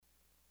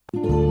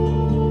I'm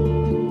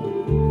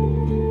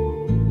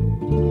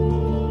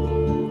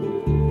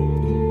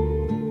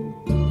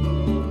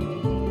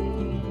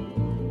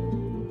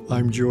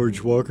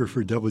George Walker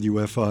for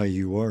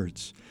WFIU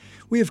Arts.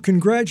 We have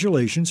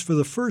congratulations for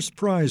the first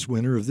prize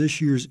winner of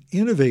this year's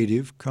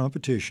innovative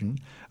competition,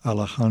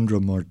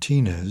 Alejandra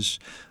Martinez,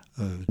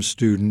 a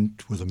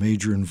student with a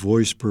major in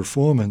voice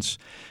performance.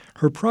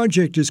 Her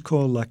project is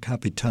called La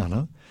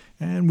Capitana,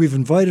 and we've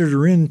invited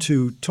her in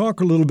to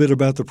talk a little bit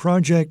about the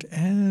project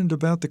and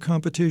about the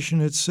competition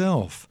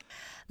itself.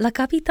 La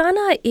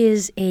Capitana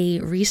is a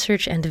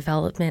research and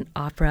development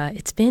opera.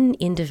 It's been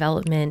in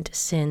development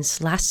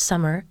since last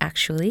summer,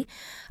 actually,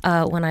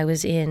 when I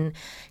was in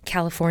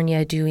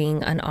California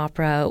doing an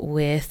opera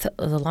with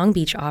the Long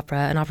Beach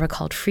Opera, an opera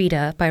called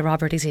Frida by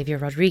Robert Xavier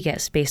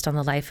Rodriguez, based on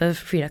the life of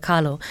Frida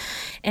Kahlo.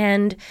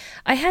 And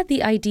I had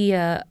the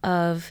idea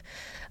of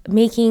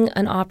making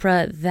an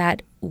opera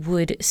that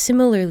would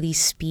similarly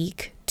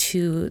speak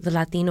to the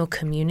Latino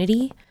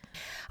community.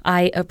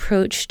 I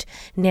approached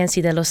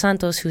Nancy de los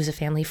Santos, who's a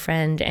family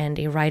friend and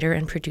a writer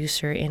and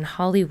producer in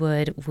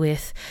Hollywood,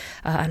 with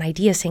an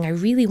idea saying I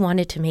really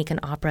wanted to make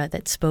an opera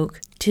that spoke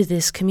to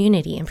this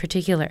community in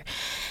particular.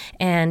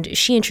 And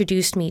she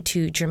introduced me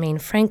to Germaine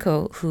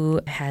Franco,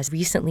 who has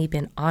recently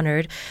been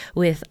honored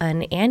with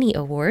an Annie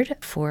Award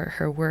for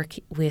her work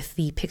with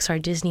the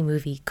Pixar Disney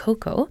movie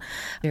Coco.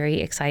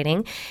 Very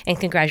exciting. And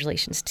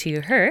congratulations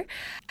to her.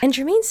 And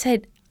Germaine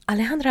said,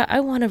 Alejandra, I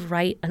want to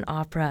write an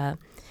opera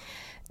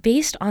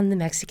based on the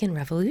Mexican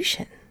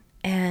Revolution.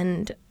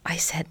 And I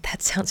said,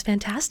 that sounds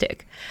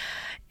fantastic.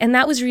 And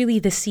that was really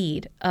the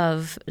seed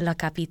of La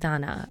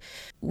Capitana.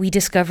 We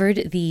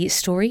discovered the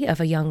story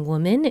of a young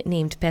woman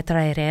named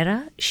Petra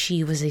Herrera.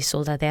 She was a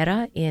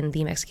soldadera in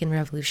the Mexican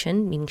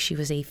Revolution, meaning she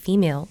was a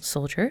female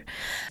soldier.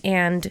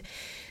 And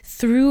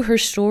through her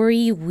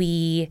story,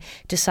 we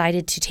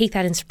decided to take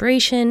that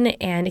inspiration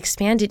and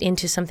expand it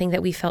into something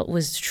that we felt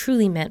was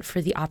truly meant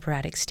for the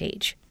operatic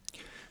stage.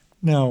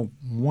 Now,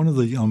 one of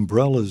the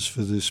umbrellas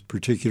for this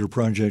particular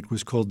project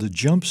was called the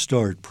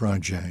Jumpstart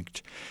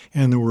Project,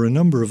 and there were a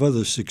number of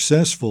other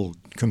successful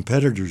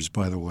competitors,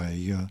 by the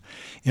way.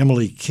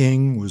 Emily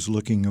King was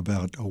looking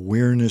about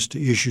awareness to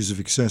issues of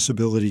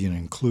accessibility and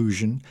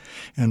inclusion,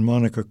 and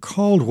Monica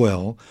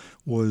Caldwell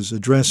was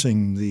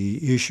addressing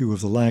the issue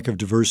of the lack of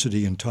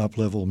diversity in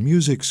top-level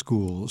music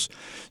schools.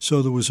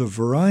 So there was a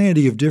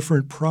variety of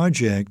different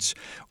projects.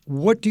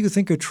 What do you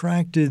think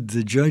attracted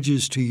the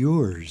judges to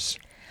yours?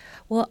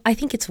 Well, I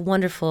think it's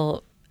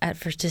wonderful at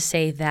first to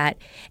say that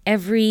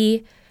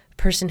every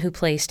person who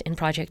placed in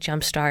Project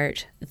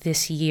Jumpstart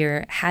this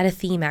year had a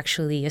theme,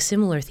 actually, a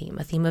similar theme,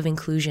 a theme of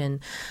inclusion,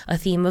 a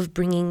theme of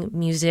bringing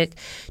music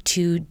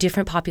to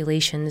different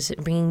populations,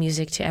 bringing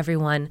music to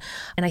everyone.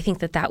 And I think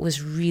that that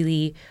was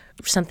really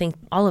something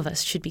all of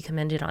us should be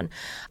commended on.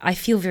 I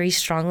feel very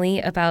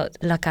strongly about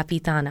La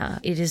Capitana.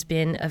 It has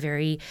been a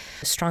very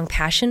strong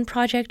passion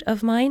project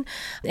of mine.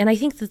 And I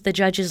think that the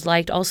judges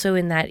liked also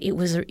in that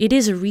it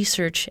is a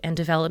research and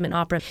development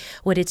opera.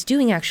 What it's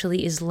doing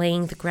actually is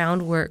laying the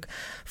groundwork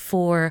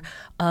for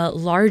a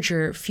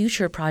larger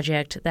future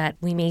project that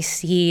we may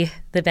see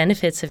the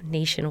benefits of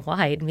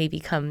nationwide, maybe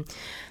come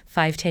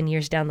 5-10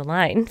 years down the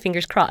line,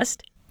 fingers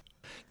crossed.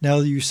 Now,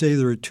 you say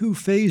there are two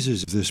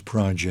phases of this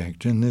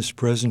project in this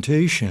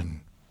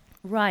presentation.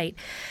 Right.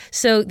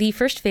 So the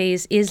first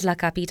phase is La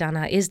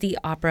Capitana, is the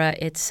opera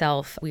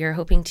itself. We are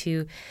hoping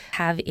to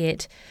have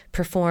it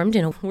performed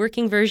in a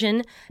working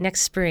version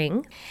next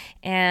spring.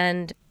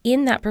 And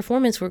in that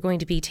performance, we're going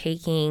to be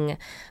taking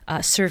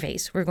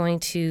surveys. We're going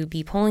to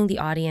be polling the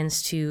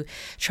audience to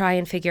try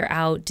and figure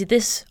out, did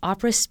this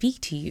opera speak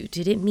to you?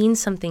 Did it mean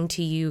something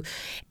to you?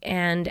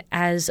 And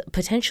as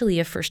potentially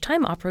a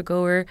first-time opera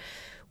goer,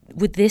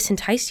 would this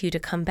entice you to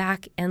come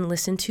back and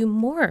listen to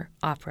more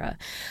opera?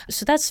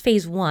 So that's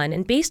phase one.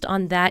 And based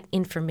on that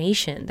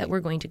information that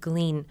we're going to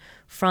glean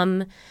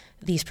from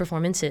these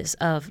performances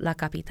of La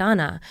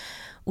Capitana,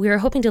 we are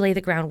hoping to lay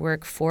the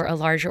groundwork for a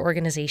larger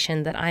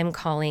organization that I'm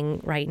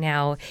calling right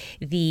now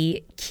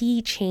the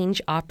Key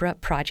Change Opera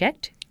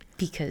Project,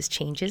 because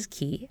change is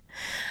key.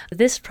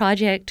 This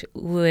project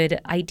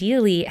would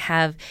ideally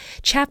have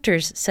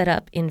chapters set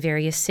up in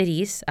various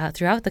cities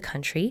throughout the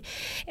country.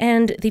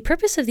 And the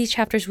purpose of these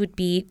chapters would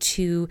be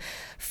to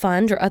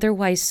fund or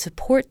otherwise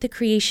support the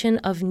creation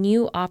of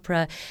new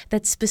opera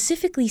that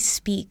specifically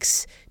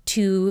speaks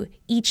to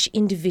each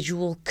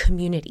individual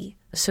community.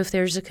 So if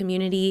there's a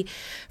community,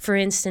 for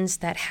instance,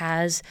 that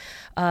has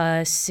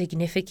a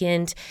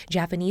significant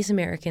Japanese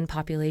American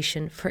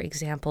population, for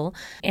example,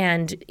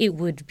 and it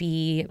would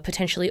be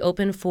potentially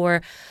open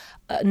for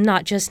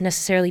not just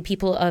necessarily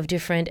people of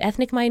different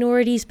ethnic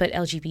minorities, but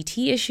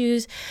LGBT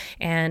issues,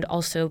 and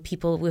also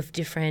people with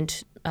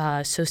different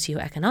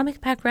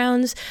socioeconomic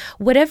backgrounds.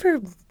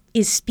 Whatever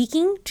is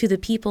speaking to the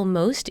people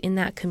most in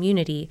that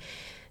community,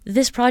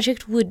 this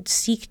project would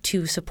seek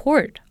to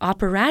support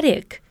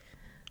operatic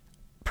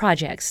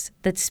projects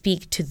that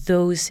speak to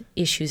those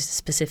issues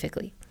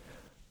specifically.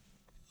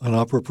 an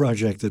opera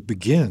project that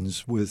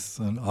begins with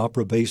an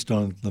opera based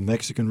on the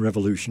Mexican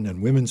Revolution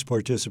and women's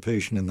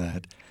participation in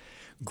that,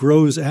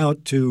 grows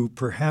out to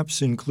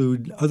perhaps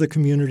include other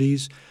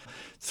communities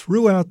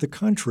throughout the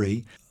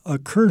country, a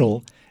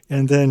kernel,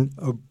 and then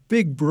a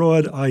big,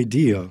 broad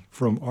idea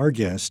from our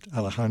guest,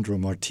 Alejandro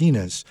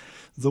Martinez,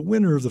 the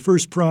winner of the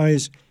first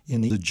prize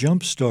in the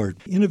Jumpstart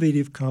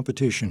Innovative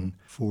Competition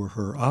for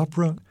her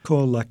opera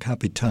called La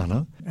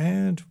Capitana,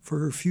 and for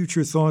her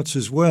future thoughts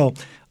as well.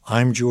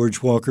 I'm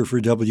George Walker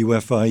for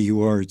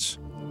WFIU Arts.